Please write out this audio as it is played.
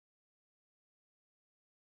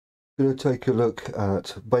Going to take a look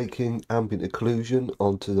at baking ambient occlusion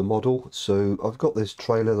onto the model. So I've got this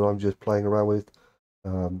trailer that I'm just playing around with,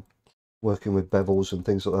 um, working with bevels and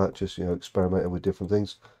things like that, just experimenting with different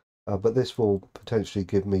things. But this will potentially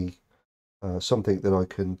give me something that I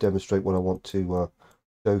can demonstrate what I want to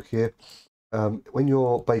show here. When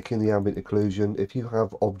you're baking the ambient occlusion, if you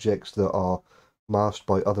have objects that are masked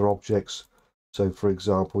by other objects, so for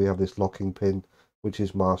example we have this locking pin which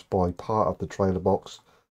is masked by part of the trailer box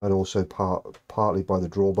and also partly by the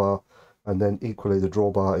drawbar, and then equally the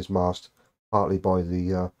drawbar is masked partly by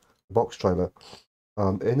the box trailer.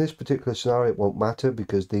 In this particular scenario it won't matter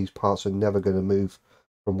because these parts are never going to move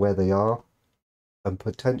from where they are, and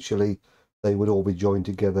potentially they would all be joined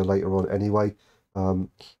together later on anyway.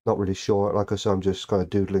 Not really sure. Like I said, I'm just kind of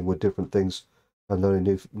doodling with different things and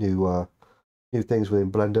learning new things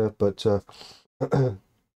within Blender. But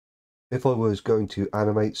if I was going to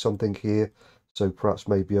animate something here, so perhaps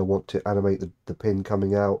maybe I want to animate the pin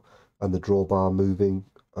coming out and the drawbar moving,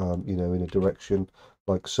 in a direction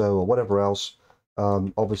like so, or whatever else.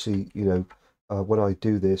 Obviously, when I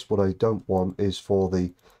do this, what I don't want is for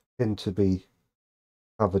the pin to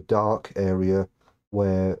have a dark area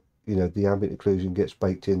where the ambient occlusion gets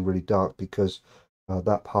baked in really dark, because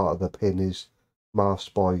that part of the pin is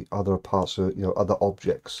masked by other parts of other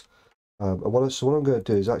objects. And what I'm going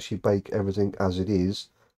to do is actually bake everything as it is,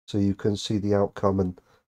 so you can see the outcome and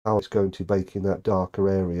how it's going to bake in that darker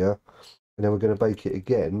area. And then we're going to bake it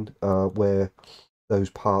again where those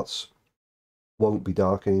parts won't be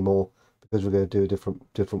dark anymore, because we're going to do a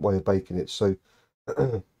different way of baking it. So what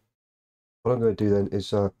I'm going to do then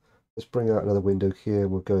is let's bring out another window here.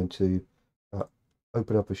 We're going to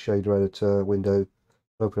open up a shader editor window,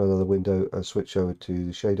 open another window and switch over to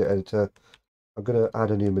the shader editor. I'm going to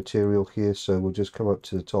add a new material here, so we'll just come up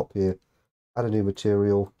to the top here, add a new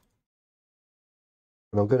material,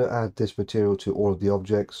 and I'm going to add this material to all of the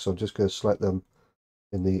objects. So I'm just going to select them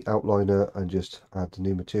in the outliner and just add the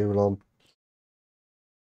new material on.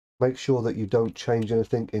 Make sure that you don't change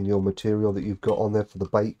anything in your material that you've got on there for the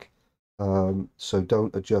bake. So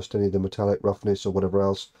don't adjust any of the metallic roughness or whatever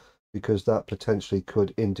else, because that potentially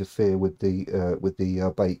could interfere with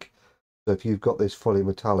the bake. So if you've got this fully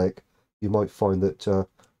metallic, you might find that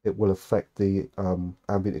it will affect the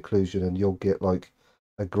ambient occlusion, and you'll get like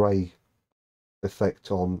a grey effect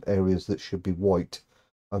on areas that should be white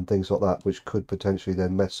and things like that, which could potentially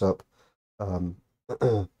then mess up and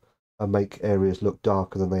make areas look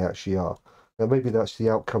darker than they actually are. Now maybe that's the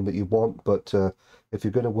outcome that you want, but if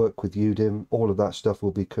you're going to work with UDIM, all of that stuff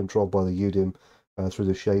will be controlled by the UDIM through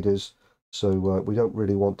the shaders. So we don't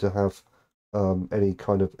really want to have any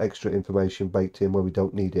kind of extra information baked in where we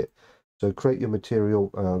don't need it. So create your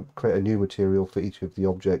material, create a new material for each of the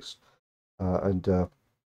objects, and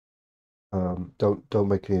don't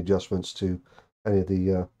make any adjustments to any of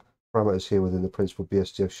the parameters here within the Principled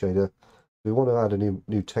BSDF shader. We want to add a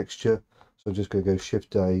new texture, so I'm just going to go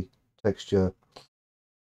Shift A, texture,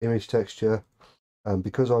 image texture, and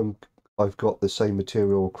because I've got the same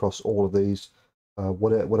material across all of these,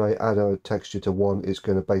 when I add a texture to one, it's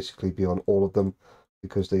going to basically be on all of them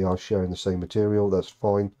because they are sharing the same material. That's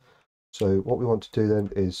fine. So what we want to do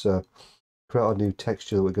then is create our new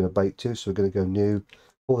texture that we're going to bake to. So we're going to go new,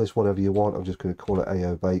 call this whatever you want. I'm just going to call it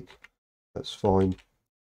AO Bake. That's fine.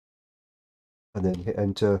 And then hit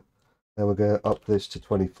enter. And we're going to up this to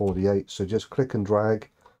 2048. So just click and drag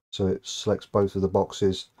so it selects both of the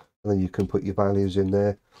boxes, and then you can put your values in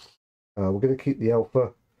there. We're going to keep the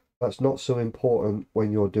alpha. That's not so important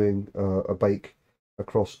when you're doing a bake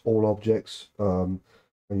across all objects, and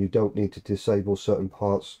you don't need to disable certain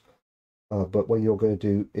parts. But when you're going to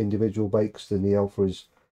do individual bakes, then the alpha is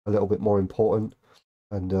a little bit more important,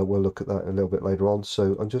 and we'll look at that a little bit later on.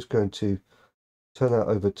 So I'm just going to turn that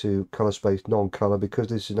over to color space non-color, because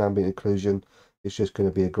this is an ambient occlusion. It's just going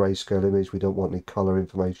to be a grayscale image. We don't want any color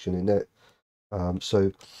information in it.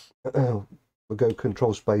 So we'll go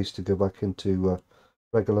control space to go back into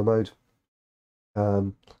regular mode,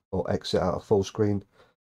 or exit out of full screen.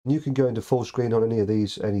 And you can go into full screen on any of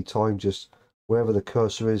these anytime, just wherever the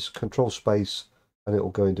cursor is, control space, and it will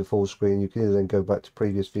go into full screen. You can either then go back to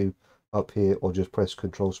previous view up here, or just press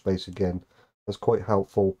control space again. That's quite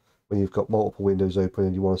helpful when you've got multiple windows open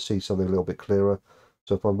and you want to see something a little bit clearer.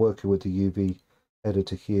 So if I'm working with the UV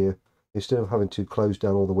editor here, instead of having to close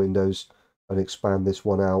down all the windows and expand this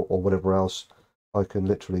one out or whatever else, I can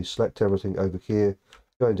literally select everything over here,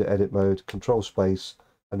 go into edit mode, control space,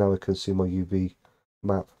 and now I can see my UV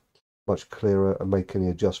map much clearer and make any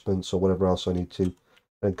adjustments or whatever else I need to.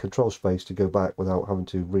 And control space to go back without having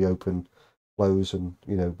to reopen, close, and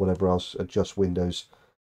whatever else, adjust windows.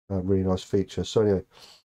 Really nice feature. So anyway,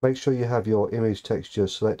 Make sure you have your image texture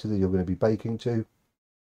selected that you're going to be baking to.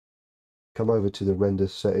 Come over to the render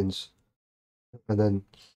settings and then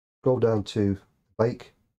scroll down to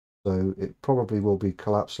bake. So it probably will be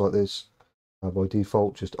collapsed like this by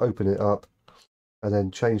default. Just open it up and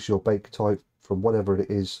then change your bake type from whatever it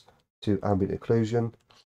is to ambient occlusion.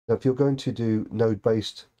 Now, if you're going to do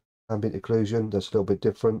node-based ambient occlusion, that's a little bit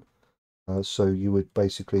different. So you would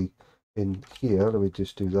basically in here, let me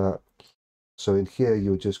just do that. So in here,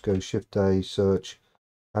 you would just go Shift-A, search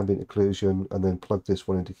ambient occlusion, and then plug this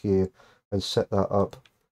one into here and set that up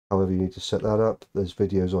however you need to set that up. There's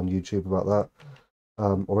videos on YouTube about that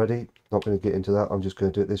already. Not going to get into that. I'm just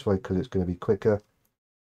going to do it this way because it's going to be quicker.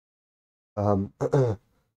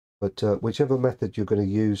 But whichever method you're going to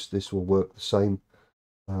use, this will work the same.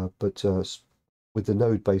 But with the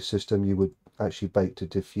node-based system, you would actually bake to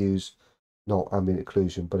diffuse, not ambient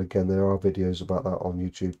occlusion. But again, there are videos about that on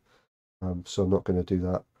YouTube, so I'm not going to do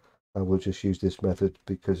that. We'll just use this method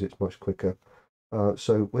because it's much quicker.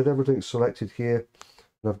 So with everything selected here,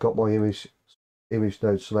 and I've got my image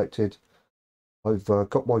node selected, I've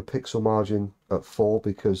got my pixel margin at 4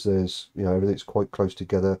 because there's, everything's quite close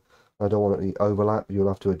together. I don't want any overlap. You'll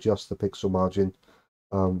have to adjust the pixel margin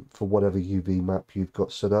for whatever UV map you've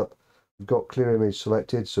got set up. We've got clear image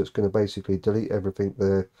selected, so it's going to basically delete everything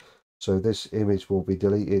there. So this image will be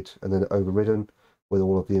deleted and then overridden with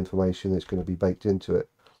all of the information that's going to be baked into it.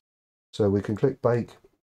 So we can click bake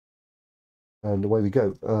and away we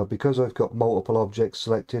go. Because I've got multiple objects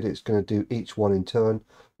selected, it's going to do each one in turn.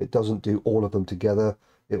 It doesn't do all of them together.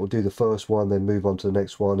 It will do the first one, then move on to the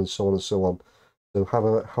next one, and so on and so on. So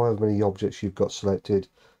however many objects you've got selected,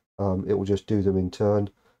 it will just do them in turn.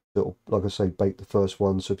 It'll, like I say, bake the first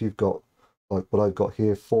one. So if you've got, like what I've got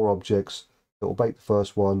here, 4 objects, it will bake the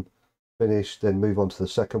first one, finish, then move on to the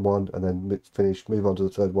second one, and then finish, move on to the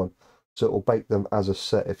third one. So it will bake them as a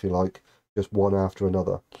set, if you like, just one after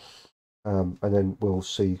another. And then we'll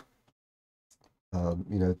see,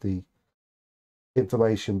 the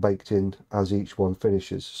information baked in as each one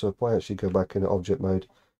finishes. So if I actually go back into object mode,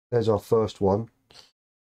 there's our first one.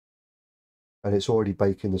 And it's already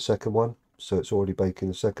baking the second one. So it's already baking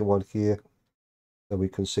the second one here. And we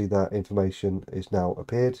can see that information is now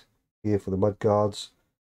appeared here for the mud guards.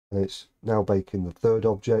 And it's now baking the third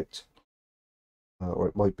object. Or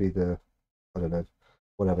it might be the, I don't know,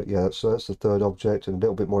 whatever. Yeah, so that's the third object, and a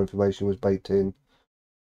little bit more information was baked in.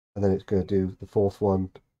 And then it's going to do the fourth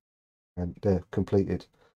one, and they're completed.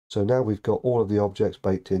 So now we've got all of the objects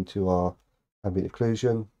baked into our ambient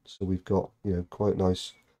occlusion. So we've got, quite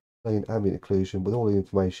nice plain ambient occlusion with all the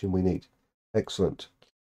information we need. Excellent.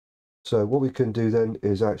 So what we can do then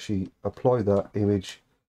is actually apply that image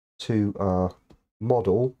to our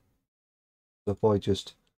model. So if I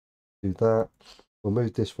just do that, we'll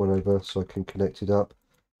move this one over so I can connect it up.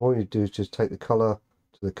 All you do is just take the color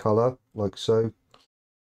to the color, like so.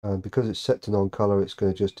 And because it's set to non-color, it's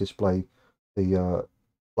going to just display the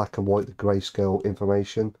black and white, the grayscale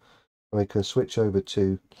information. And we can switch over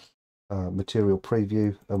to material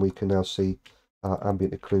preview, and we can now see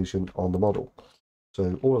ambient occlusion on the model.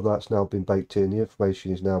 So all of that's now been baked in. The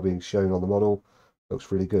information is now being shown on the model.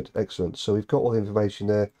 Looks really good. Excellent. So we've got all the information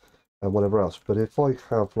there and whatever else. But if I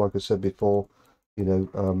have, like I said before,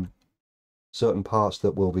 certain parts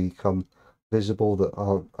that will become visible that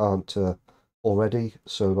aren't already.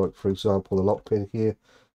 So like, for example, the lock pin here,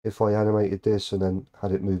 if I animated this and then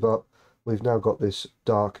had it move up, we've now got this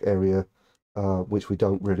dark area which we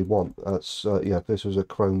don't really want. That's if this was a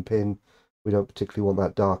chrome pin, we don't particularly want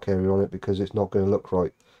that dark area on it because it's not going to look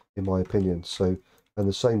right, in my opinion. So, and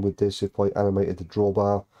the same with this, if I animated the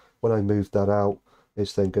drawbar, when I move that out,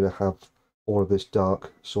 it's then going to have all of this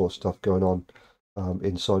dark sort of stuff going on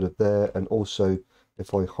inside of there. And also,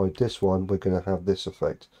 if I hide this one, we're going to have this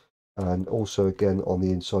effect. And also again on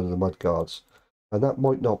the inside of the mud guards. And that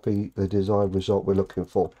might not be the desired result we're looking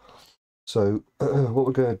for. So what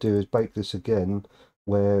we're going to do is bake this again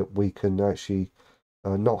where we can actually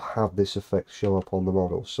not have this effect show up on the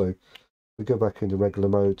model. So we go back into regular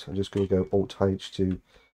mode. I'm just going to go Alt-H to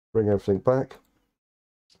bring everything back.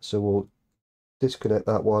 So we'll disconnect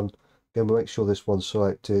that one. Again, we'll make sure this one's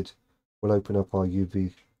selected. We'll open up our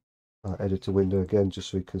UV editor window again just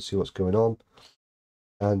so we can see what's going on.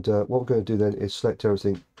 And what we're going to do then is select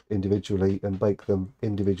everything individually and bake them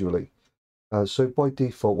individually. So by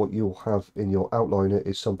default, what you'll have in your outliner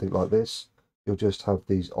is something like this. You'll just have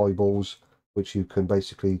these eyeballs, which you can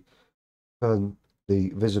basically turn the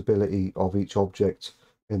visibility of each object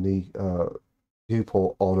in the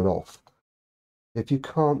viewport on and off. If you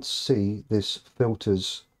can't see this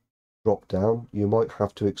filters drop down, you might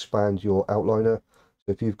have to expand your outliner.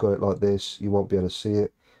 So if you've got it like this, you won't be able to see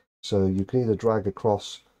it. So you can either drag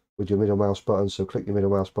across with your middle mouse button, so click your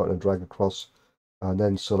middle mouse button and drag across and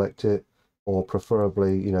then select it, or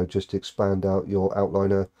preferably, you know, just expand out your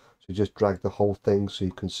outliner. So just drag the whole thing so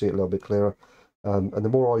you can see it a little bit clearer. And the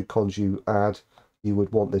more icons you add, you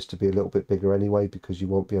would want this to be a little bit bigger anyway, because you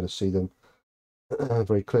won't be able to see them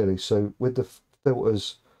very clearly. So with the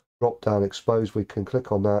filters drop down exposed, we can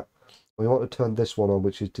click on that. We want to turn this one on,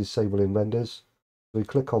 which is disabling renders. So we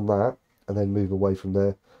click on that and then move away from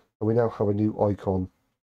there. And we now have a new icon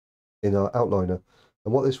in our outliner.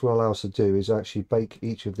 And what this will allow us to do is actually bake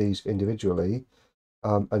each of these individually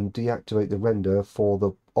and deactivate the render for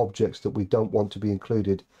the objects that we don't want to be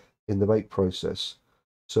included in the bake process.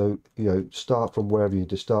 So, you know, start from wherever you need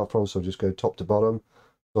to start from. So just go top to bottom.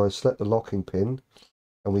 So I select the locking pin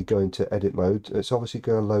and we go into edit mode. It's obviously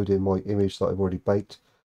going to load in my image that I've already baked.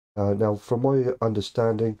 Now, from my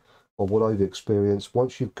understanding of what I've experienced,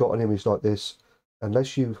 once you've got an image like this,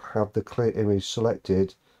 unless you have the clear image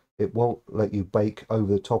selected, it won't let you bake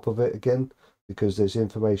over the top of it again, because there's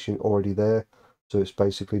information already there. So it's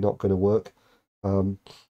basically not going to work. But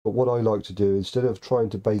what I like to do, instead of trying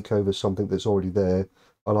to bake over something that's already there,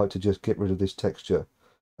 I like to just get rid of this texture.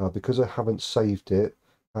 Because I haven't saved it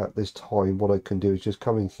at this time, what I can do is just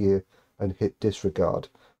come in here and hit disregard,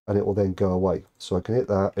 and it will then go away. So I can hit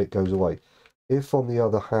that, it goes away. If on the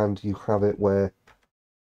other hand you have it where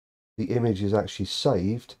the image is actually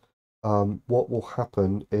saved, what will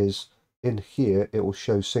happen is in here it will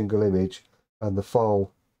show single image, and the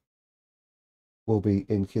file will be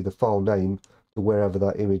in here, the file name to wherever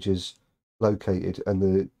that image is located,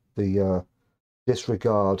 and the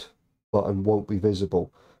disregard button won't be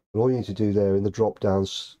visible. But all you need to do there in the drop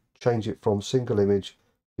downs, change it from single image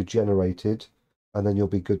to generated, and then you'll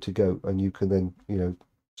be good to go, and you can then, you know,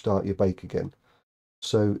 start your bake again.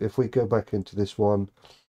 So if we go back into this one,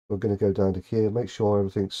 we're going to go down to here, make sure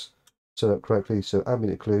everything's set up correctly. So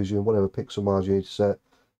ambient occlusion, whatever pixel margin you need to set,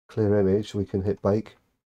 clear image, we can hit bake.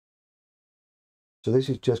 So this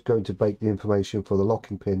is just going to bake the information for the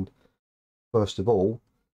locking pin first of all,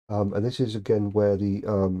 and this is again where the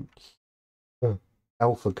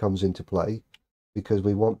alpha comes into play, because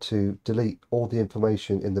we want to delete all the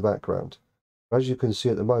information in the background. As you can see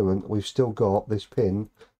at the moment, we've still got this pin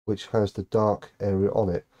which has the dark area on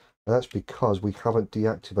it, and that's because we haven't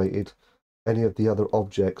deactivated any of the other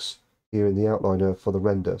objects here in the outliner for the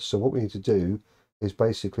render. So what we need to do is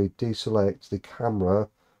basically deselect the camera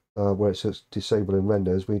where it says disabling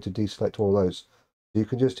renders. We need to deselect all those. So you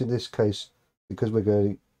can just, in this case, because we're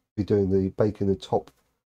going to be doing the baking the top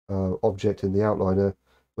object in the outliner,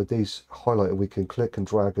 with these highlighted we can click and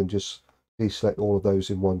drag and just deselect all of those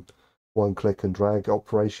in one click and drag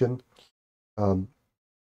operation.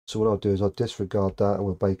 So what I'll do is I'll disregard that and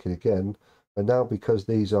we'll bake it again. And now, because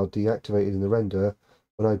these are deactivated in the render,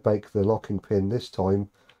 when I bake the locking pin this time,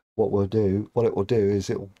 what it will do is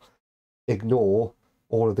it will ignore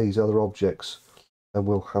all of these other objects, and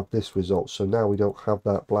we'll have this result. So now we don't have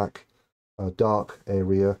that black dark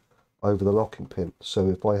area over the locking pin. So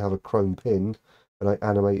if I have a chrome pin and I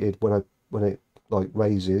animate it, when it like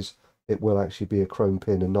raises, it will actually be a chrome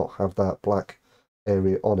pin and not have that black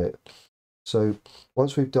area on it. So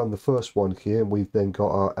once we've done the first one here, and we've then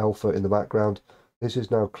got our alpha in the background, this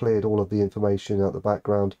has now cleared all of the information out the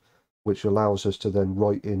background, which allows us to then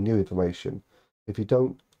write in new information. If you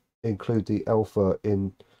don't include the alpha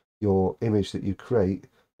in your image that you create,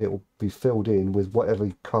 it will be filled in with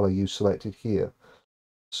whatever color you selected here.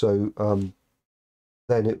 So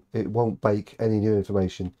then it won't bake any new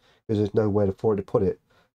information, because there's nowhere for it to put it,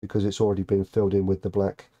 because it's already been filled in with the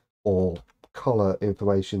black or color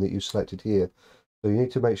information that you selected here. So you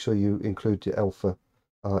need to make sure you include the alpha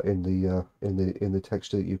in the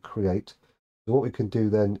texture that you create. So what we can do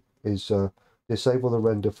then is disable the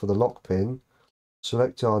render for the lock pin,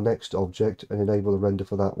 select our next object and enable the render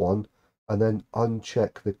for that one, and then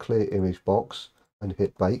uncheck the clear image box and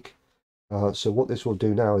hit bake. So what this will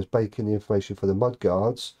do now is bake in the information for the mud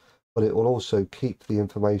guards, but it will also keep the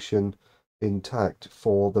information intact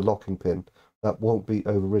for the locking pin. That won't be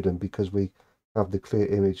overridden because we have the clear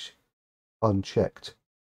image unchecked.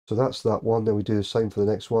 So that's that one. Then we do the same for the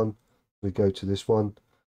next one. We go to this one,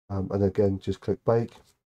 and again just click bake,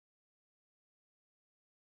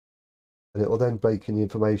 and it will then bake in the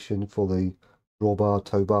information for the drawbar,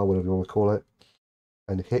 tow bar, whatever you want to call it,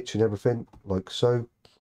 and hitch and everything like so.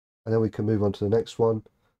 And then we can move on to the next one.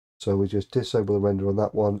 So we just disable the render on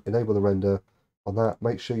that one, enable the render on that.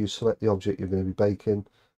 Make sure you select the object you're going to be baking,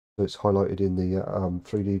 so it's highlighted in the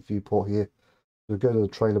 3D viewport here. So we go to the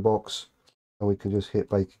trailer box and we can just hit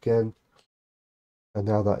bake again, and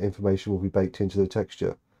now that information will be baked into the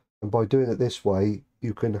texture. And by doing it this way,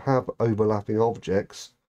 you can have overlapping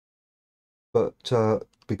objects, but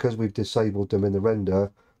because we've disabled them in the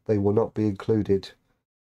render, they will not be included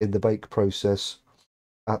in the bake process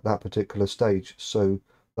at that particular stage. So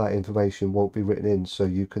that information won't be written in, so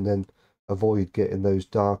you can then avoid getting those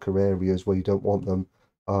darker areas where you don't want them,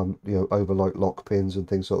 over like lock pins and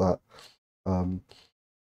things like that.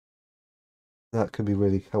 That can be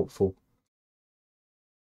really helpful.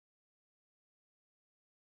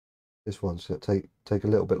 This one's going to take a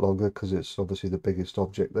little bit longer because it's obviously the biggest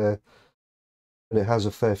object there, and it has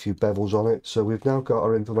a fair few bevels on it. So we've now got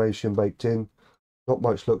our information baked in. Not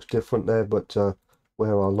much looks different there, but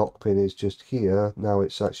where our lock pin is just here, now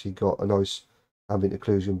it's actually got a nice ambient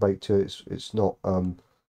occlusion baked to it. It's not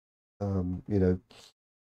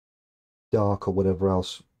dark or whatever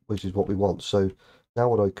else, which is what we want. So now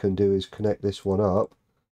what I can do is connect this one up.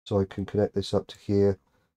 So I can connect this up to here.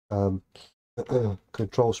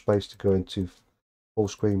 Control space to go into full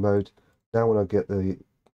screen mode. Now when I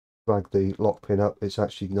drag the lock pin up, it's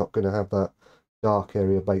actually not going to have that dark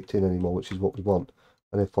area baked in anymore, which is what we want.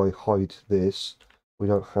 And if I hide this, we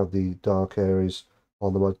don't have the dark areas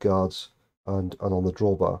on the mud guards and on the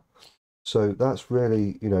drawbar. So that's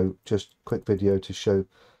really, just a quick video to show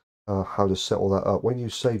how to set all that up. When you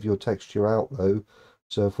save your texture out though,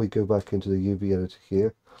 so if we go back into the UV editor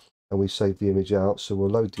here and we save the image out, so we'll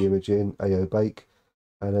load the image in AO Bake,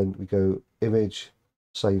 and then we go image,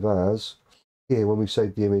 save as. Here when we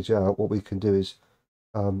save the image out, what we can do is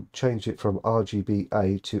change it from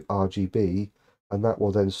RGBA to RGB, and that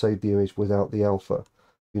will then save the image without the alpha.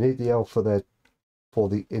 You need the alpha there for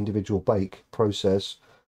the individual bake process,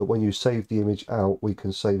 but when you save the image out, we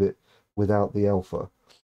can save it without the alpha.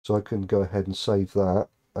 So I can go ahead and save that,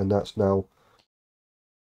 and that's now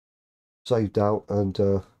saved out,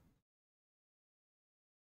 and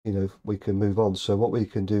we can move on. So what we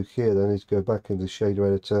can do here then is go back into the shader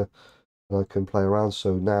editor, and I can play around.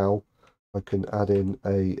 So now I can add in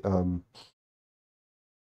a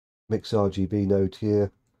mix RGB node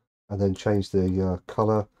here, and then change the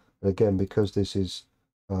color. And again, because this is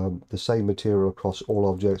the same material across all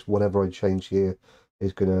objects, whatever I change here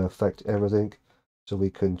is going to affect everything. So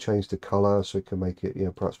we can change the color, so we can make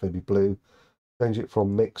it, perhaps maybe blue. Change it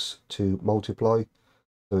from mix to multiply.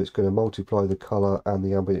 So it's going to multiply the color and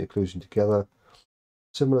the ambient occlusion together.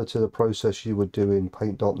 Similar to the process you would do in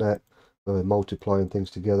paint.net, multiplying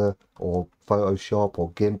things together, or Photoshop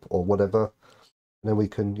or GIMP or whatever. And then we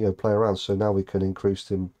can, play around. So now we can increase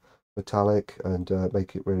them metallic and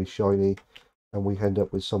make it really shiny. And we end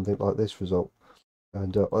up with something like this result.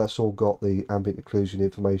 And that's all got the ambient occlusion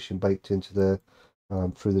information baked into there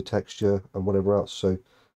through the texture and whatever else. So,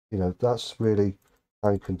 that's really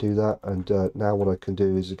how you can do that. And now what I can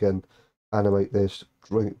do is, again, animate this,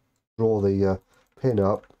 draw the pin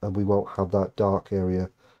up, and we won't have that dark area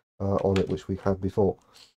on it, which we had before.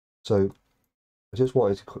 So I just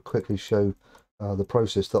wanted to quickly show the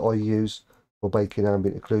process that I use for baking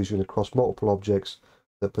ambient occlusion across multiple objects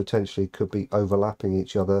that potentially could be overlapping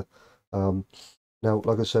each other. Now,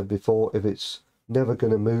 like I said before, if it's never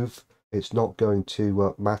going to move, it's not going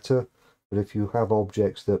to matter. But if you have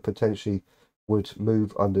objects that potentially would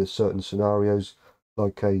move under certain scenarios,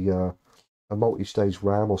 like a multi-stage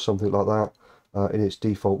RAM or something like that, in its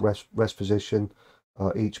default rest position,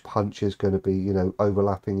 each punch is going to be,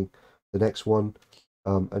 overlapping the next one.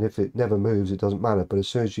 And if it never moves, it doesn't matter. But as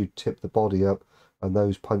soon as you tip the body up and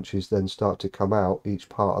those punches then start to come out, each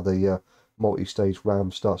part of the multi-stage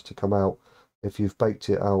RAM starts to come out. If you've baked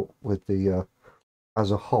it out with the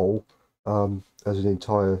as a whole, as an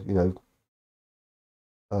entire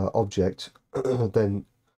object, then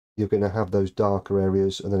you're going to have those darker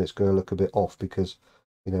areas, and then it's going to look a bit off because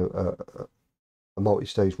a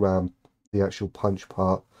multi-stage RAM, the actual punch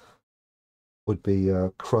part would be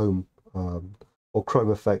chrome or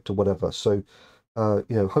chrome effect or whatever. So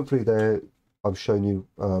hopefully there I've shown you,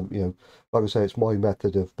 like I say, it's my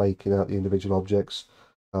method of baking out the individual objects,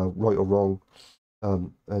 right or wrong.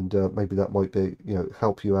 And maybe that might be,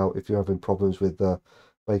 help you out if you're having problems with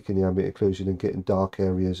baking the ambient occlusion and getting dark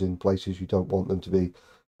areas in places you don't want them to be,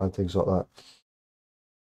 and things like that.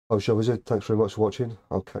 I'm Sure Wizard. Thanks very much for watching.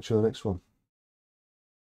 I'll catch you on the next one.